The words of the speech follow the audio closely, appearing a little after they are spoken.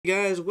Hey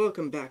guys,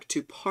 welcome back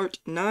to part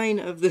 9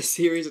 of this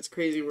series. It's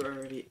crazy, we're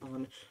already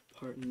on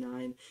part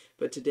 9.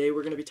 But today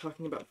we're going to be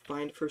talking about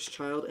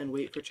FindFirstChild and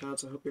WaitForChild,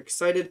 so I hope you're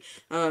excited.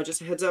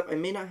 Just a heads up, I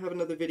may not have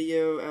another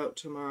video out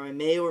tomorrow. I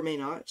may or may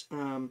not.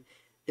 I've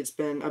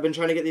been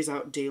trying to get these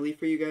out daily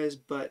for you guys,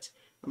 but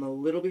I'm a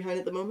little behind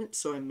at the moment,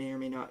 so I may or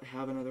may not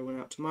have another one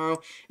out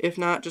tomorrow. If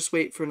not, just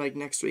wait for like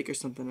next week or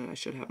something and I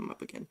should have them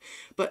up again.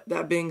 But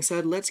that being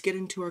said, let's get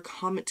into our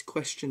comment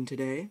question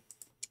today.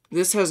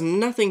 This has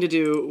nothing to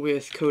do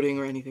with coding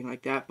or anything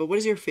like that, but what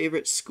is your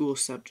favorite school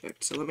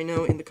subject? So let me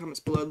know in the comments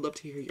below. I'd love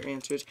to hear your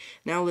answers.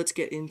 Now let's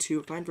get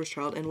into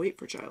FindFirstChild and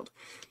WaitForChild.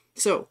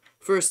 So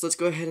first, let's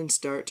go ahead and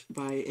start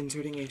by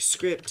inserting a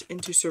script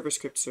into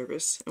server-script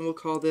service, and we'll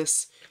call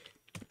this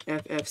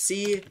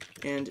FFC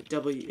and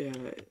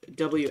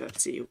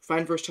WFC,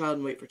 FindFirstChild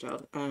and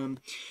WaitForChild.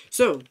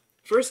 So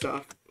first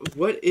off,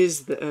 what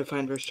is the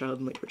FindFirstChild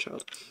and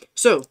WaitForChild?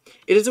 So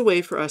it is a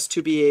way for us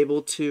to be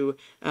able to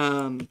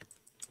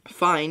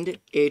find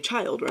a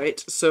child, right?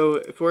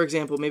 So, for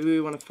example, maybe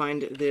we want to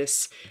find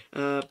this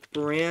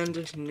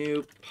brand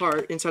new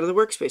part inside of the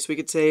workspace. We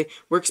could say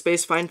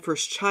workspace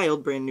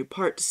FindFirstChild brand new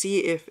part to see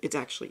if it's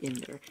actually in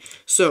there.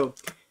 So,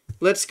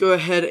 let's go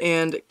ahead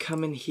and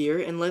come in here,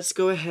 and let's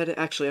go ahead,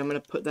 actually, I'm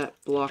going to put that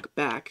block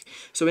back.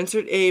 So,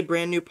 insert a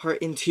brand new part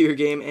into your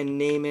game and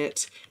name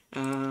it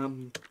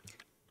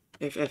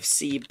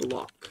FFC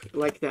block,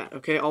 like that,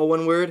 okay? All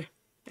one word,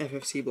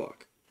 FFC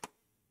block.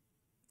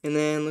 And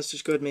then let's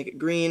just go ahead and make it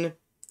green,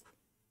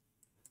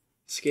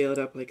 scale it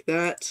up like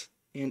that,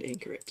 and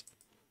anchor it.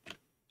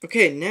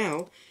 Okay,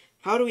 now,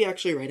 how do we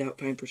actually write out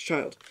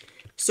FindFirstChild?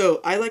 So,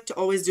 I like to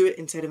always do it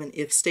inside of an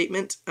if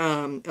statement,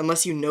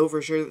 unless you know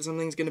for sure that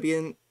something's going to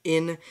be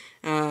in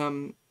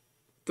the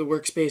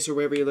workspace or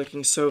wherever you're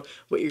looking. So,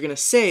 what you're going to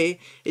say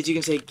is you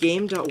can say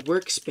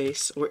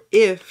game.workspace, or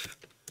if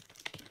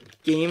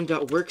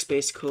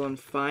game.workspace colon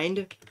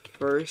find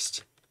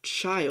first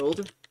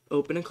child,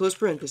 open and close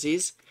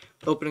parentheses,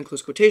 open and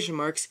close quotation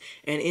marks,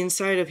 and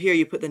inside of here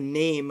you put the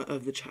name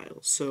of the child.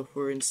 So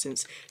for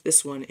instance,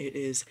 this one, it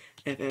is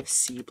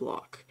FFC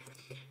block.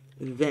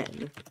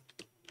 Then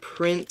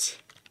print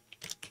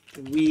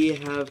we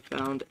have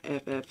found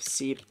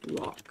FFC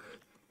block.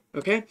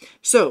 Okay,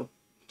 so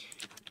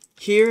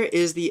here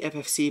is the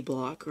FFC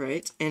block,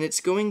 right? And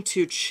it's going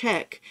to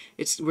check,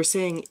 we're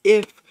saying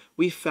if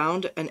we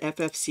found an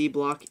FFC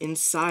block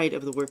inside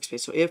of the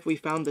workspace. So if we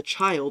found the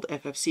child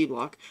FFC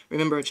block,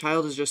 remember a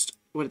child is just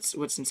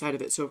what's inside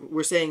of it. So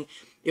we're saying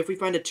if we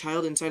find a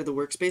child inside of the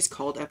workspace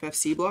called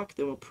FFC block,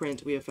 then we'll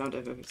print we have found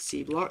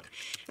FFC block.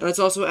 And let's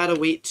also add a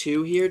wait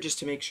 2 here just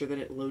to make sure that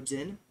it loads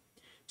in.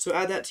 So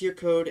add that to your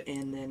code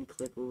and then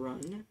click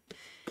run.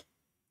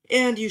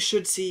 And you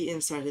should see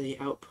inside of the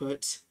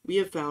output, we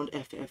have found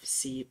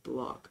FFC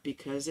block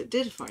because it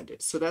did find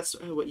it. So that's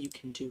what you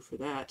can do for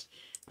that.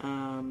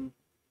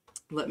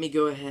 Let me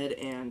go ahead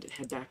and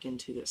head back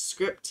into this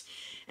script.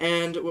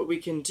 And what we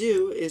can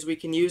do is we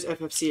can use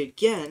FFC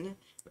again,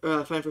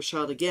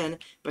 FindFirstChild again,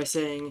 by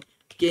saying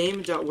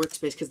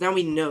game.workspace, because now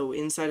we know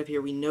inside of here,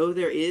 we know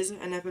there is an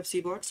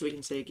FFC block, so we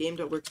can say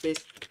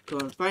game.workspace,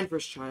 colon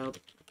FindFirstChild,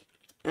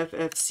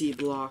 FFC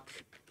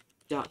block,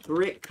 dot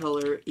brick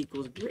color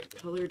equals brick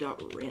color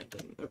dot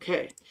random.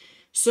 Okay,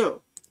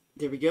 so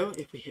there we go.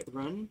 If we hit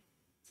run,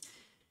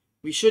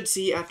 we should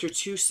see after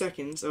 2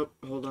 seconds, oh,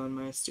 hold on,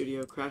 my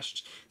studio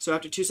crashed. So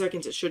after 2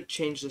 seconds, it should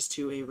change this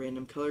to a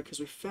random color because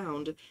we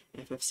found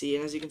FFC,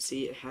 and as you can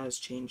see, it has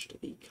changed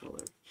the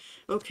color.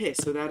 Okay,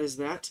 so that is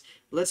that.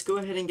 Let's go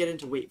ahead and get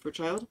into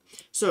WaitForChild.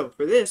 So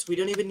for this, we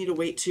don't even need a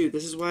wait 2.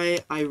 This is why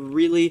I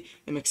really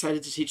am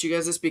excited to teach you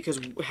guys this, because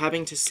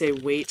having to say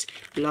wait,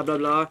 blah, blah,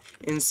 blah,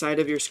 inside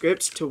of your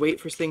script to wait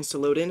for things to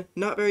load in,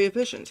 not very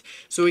efficient.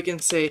 So we can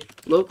say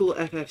local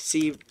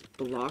FFC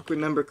block,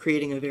 remember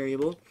creating a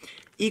variable,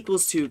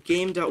 equals to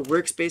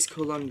game.workspace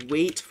colon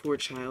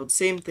WaitForChild,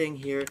 same thing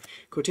here,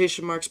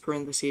 quotation marks,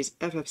 parentheses,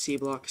 FFC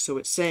block. So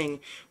it's saying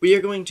we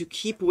are going to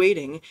keep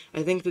waiting.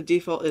 I think the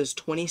default is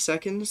 20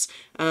 seconds.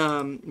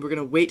 We're going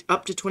to wait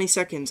up to 20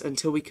 seconds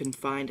until we can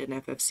find an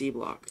FFC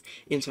block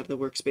inside the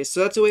workspace. So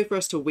that's a way for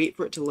us to wait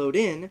for it to load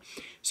in.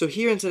 So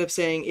here, instead of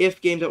saying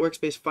if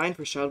game.workspace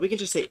FindFirstChild, we can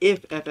just say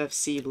if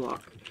FFC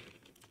block.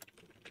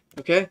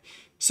 Okay?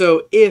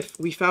 So if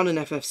we found an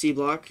FFC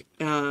block,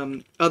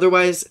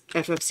 otherwise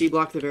FFC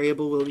block, the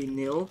variable will be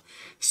nil,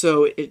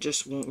 so it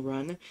just won't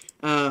run.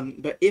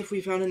 But if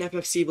we found an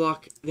FFC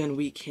block, then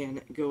we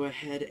can go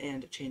ahead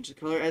and change the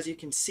color. As you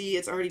can see,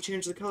 it's already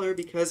changed the color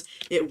because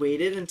it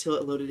waited until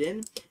it loaded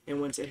in,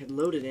 and once it had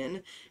loaded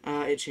in,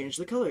 it changed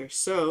the color.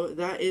 So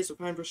that is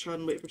FindFirstChild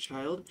and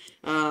WaitForChild.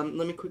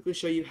 Let me quickly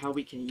show you how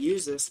we can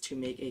use this to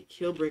make a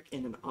kill brick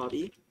and an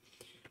obby.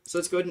 So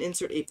let's go ahead and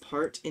insert a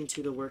part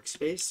into the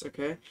workspace,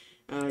 okay?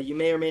 You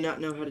may or may not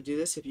know how to do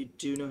this. If you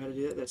do know how to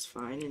do that, that's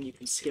fine, and you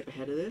can skip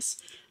ahead of this.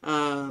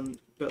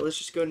 But let's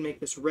just go ahead and make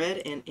this red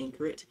and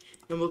anchor it,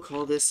 and we'll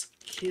call this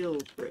kill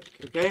brick,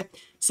 okay?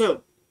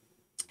 So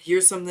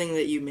here's something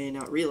that you may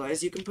not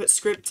realize. You can put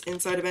script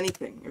inside of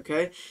anything,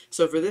 okay?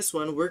 So for this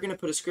one, we're going to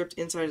put a script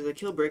inside of the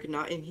kill brick,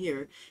 not in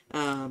here.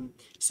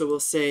 So we'll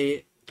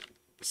say,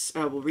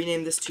 we'll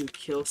rename this to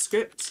kill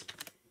script.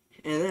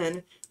 And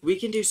then we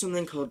can do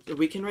something called,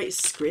 we can write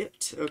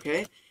script,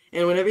 okay?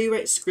 And whenever you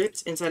write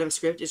script inside of a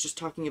script, it's just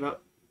talking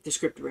about the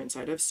script we're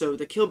inside of. So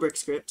the kill brick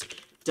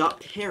script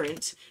dot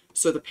parent,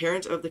 so the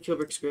parent of the kill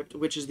brick script,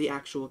 which is the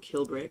actual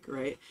kill brick,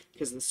 right?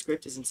 Because the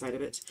script is inside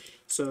of it.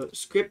 So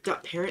script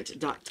dot parent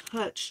dot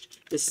touched,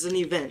 this is an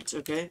event,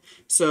 okay?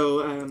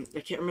 So I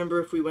can't remember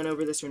if we went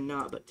over this or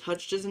not, but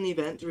touched is an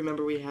event.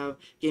 Remember, we have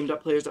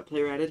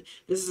game.players.player added.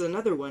 This is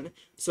another one.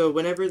 So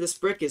whenever this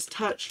brick is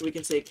touched, we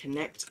can say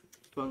connect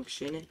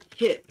function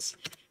hit.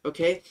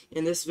 Okay,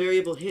 and this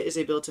variable hit is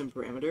a built-in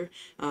parameter,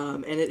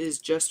 and it is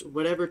just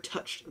whatever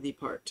touched the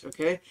part,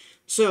 okay?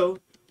 So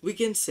we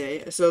can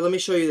say, so let me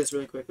show you this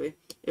really quickly.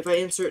 If I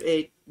insert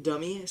a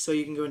dummy, so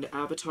you can go into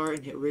avatar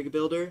and hit rig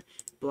builder,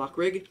 block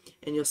rig,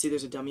 and you'll see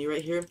there's a dummy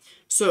right here.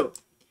 So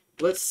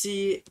let's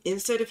see,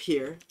 inside of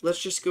here,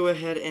 let's just go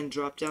ahead and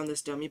drop down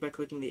this dummy by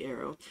clicking the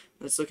arrow.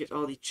 Let's look at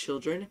all the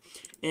children,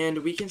 and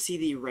we can see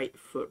the right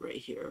foot right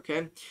here,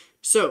 okay?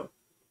 So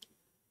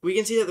we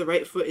can see that the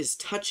right foot is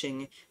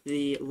touching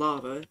the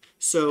lava,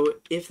 so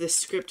if this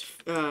script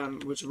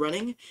was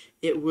running,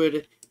 it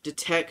would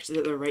detect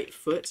that the right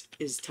foot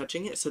is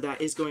touching it, so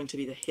that is going to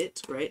be the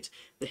hit, right?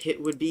 The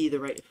hit would be the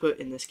right foot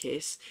in this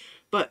case,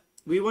 but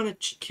we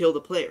want to kill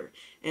the player,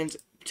 and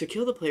to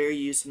kill the player,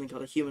 you use something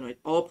called a humanoid.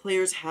 All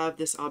players have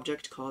this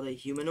object called a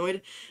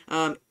humanoid.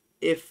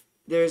 If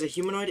there's a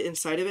humanoid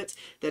inside of it,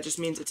 that just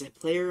means it's a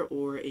player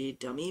or a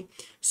dummy.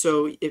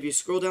 So if you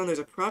scroll down, there's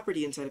a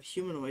property inside of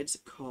humanoids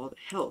called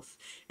health.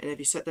 And if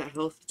you set that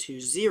health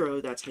to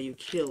 0, that's how you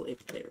kill a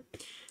player.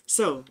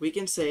 So we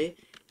can say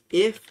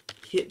if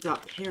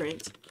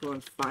hit.parent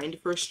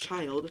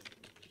FindFirstChild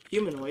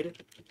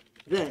humanoid,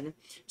 then,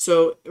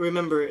 so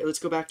remember, let's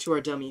go back to our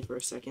dummy for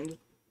a second.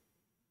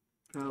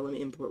 Let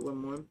me import one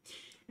more.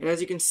 And as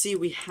you can see,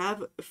 we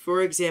have,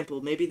 for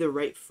example, maybe the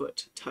right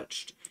foot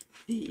touched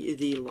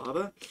the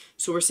lava.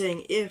 So we're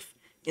saying if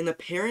in the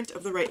parent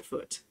of the right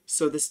foot,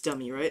 so this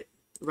dummy, right?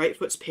 Right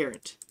foot's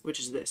parent, which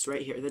is this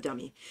right here, the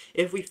dummy.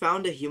 If we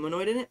found a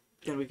humanoid in it,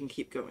 then we can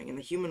keep going. And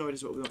the humanoid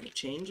is what we want to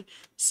change.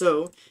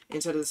 So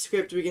inside of the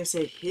script, we can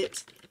say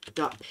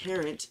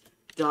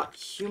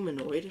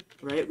hit.parent.humanoid,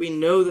 right? We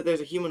know that there's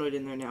a humanoid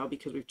in there now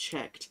because we've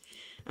checked.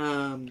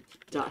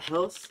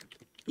 .health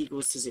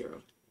equals to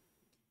 0.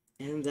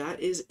 And that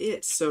is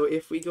it. So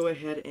if we go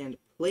ahead and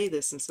play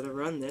this instead of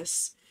run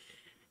this,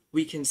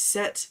 we can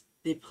set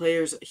the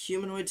player's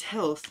humanoid's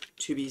health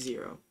to be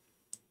 0.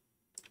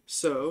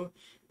 So,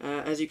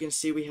 as you can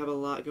see, we have a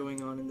lot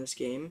going on in this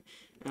game.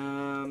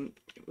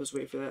 Let's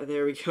wait for that.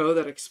 There we go.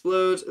 That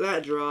explodes.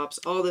 That drops.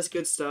 All this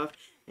good stuff.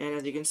 And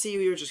as you can see,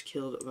 we were just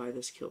killed by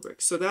this kill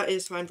brick. So that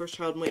is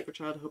FindFirstChild and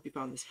WaitForChild. I hope you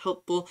found this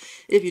helpful.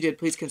 If you did,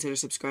 please consider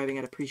subscribing.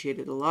 I'd appreciate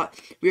it a lot.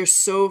 We are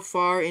so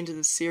far into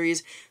the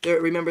series.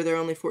 Remember, there are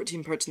only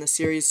 14 parts in the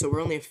series, so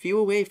we're only a few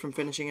away from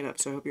finishing it up.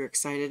 So I hope you're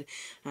excited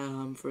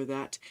for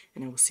that.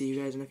 And I will see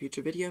you guys in a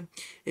future video.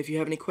 If you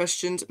have any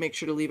questions, make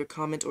sure to leave a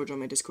comment or join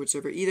my Discord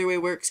server. Either way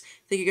works.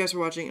 Thank you guys for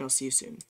watching, and I'll see you soon.